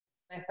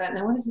I thought,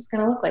 now what is this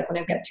going to look like when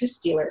I've got two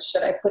Steelers?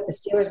 Should I put the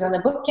Steelers on the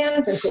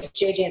bookends and put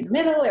JJ in the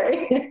middle?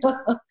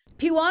 Or,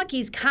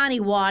 Pewaukee's Connie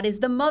Watt is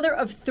the mother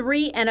of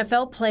 3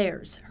 NFL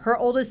players. Her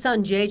oldest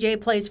son, JJ,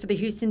 plays for the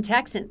Houston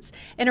Texans,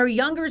 and her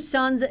younger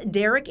sons,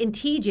 Derek and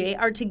TJ,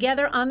 are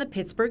together on the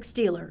Pittsburgh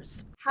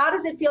Steelers. How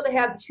does it feel to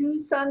have 2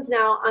 sons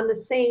now on the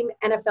same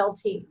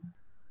NFL team?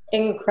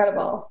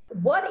 Incredible.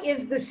 What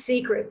is the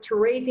secret to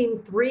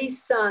raising 3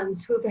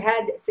 sons who've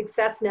had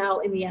success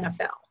now in the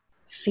NFL?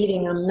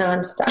 Feeding them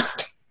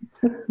nonstop.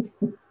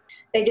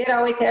 They did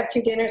always have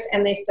 2 dinners,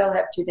 and they still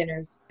have 2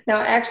 dinners.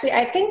 Now, actually,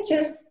 I think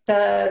just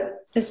the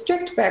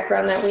strict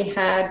background that we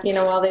had,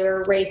 while they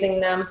were raising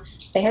them,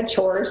 they had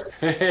chores.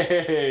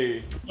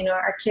 Hey.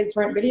 Our kids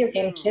weren't video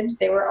game kids.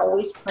 They were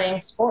always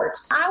playing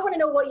sports. I want to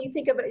know what you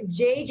think of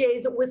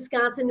JJ's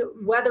Wisconsin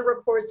weather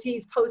reports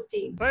he's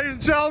posting. Ladies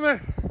and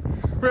gentlemen,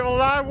 we have a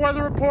live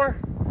weather report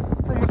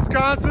from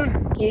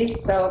Wisconsin.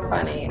 He's so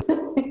funny.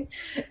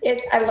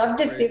 I love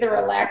to see the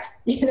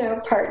relaxed,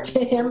 part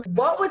to him.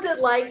 What was it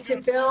like to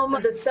film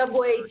the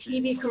Subway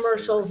TV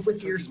commercials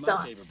with your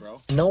son?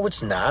 No,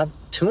 it's not.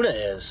 Tuna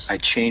is. I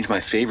changed my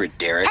favorite,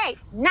 Derek. Hey,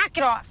 knock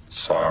it off.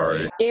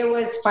 Sorry. It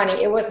was funny.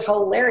 It was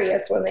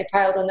hilarious when they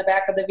piled in the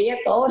back of the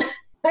vehicle.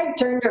 I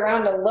turned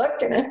around to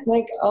look, and I'm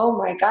like, oh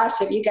my gosh,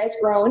 have you guys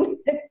grown?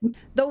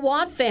 The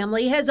Watt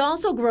family has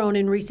also grown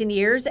in recent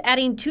years,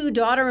 adding 2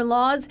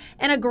 daughter-in-laws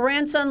and a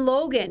grandson,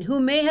 Logan, who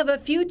may have a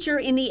future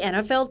in the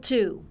NFL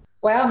too.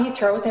 Well, he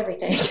throws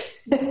everything.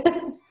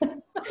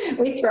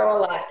 We throw a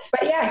lot.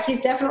 But yeah, he's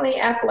definitely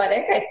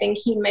athletic. I think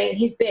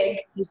he's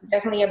big. He's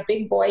definitely a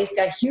big boy. He's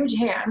got huge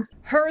hands.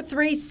 Her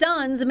 3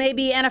 sons may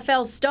be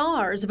NFL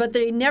stars, but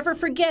they never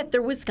forget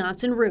their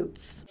Wisconsin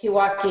roots.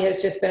 Pewaukee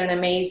has just been an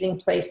amazing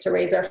place to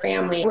raise our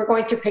family. We're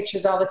going through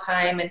pictures all the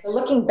time, and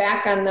looking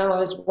back on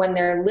those when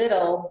they're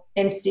little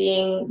and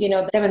seeing,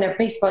 them in their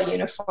baseball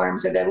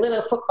uniforms or their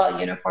little football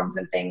uniforms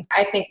and things.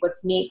 I think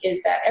what's neat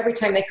is that every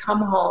time they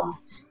come home,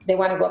 they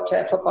want to go up to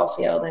that football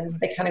field, and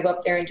they kind of go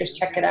up there and just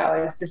check it out.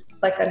 It's just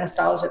like a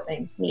nostalgia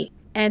thing. It's neat.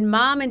 And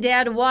Mom and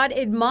Dad Watt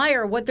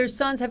admire what their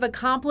sons have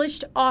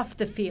accomplished off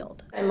the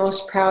field. I'm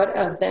most proud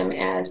of them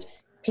as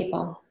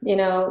people,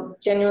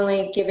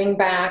 genuinely giving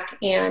back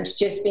and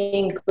just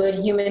being good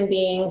human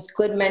beings,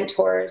 good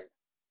mentors.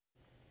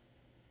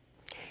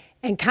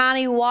 And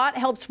Connie Watt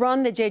helps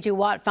run the J.J.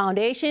 Watt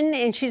Foundation,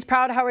 and she's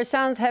proud how her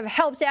sons have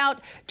helped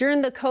out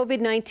during the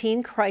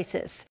COVID-19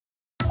 crisis.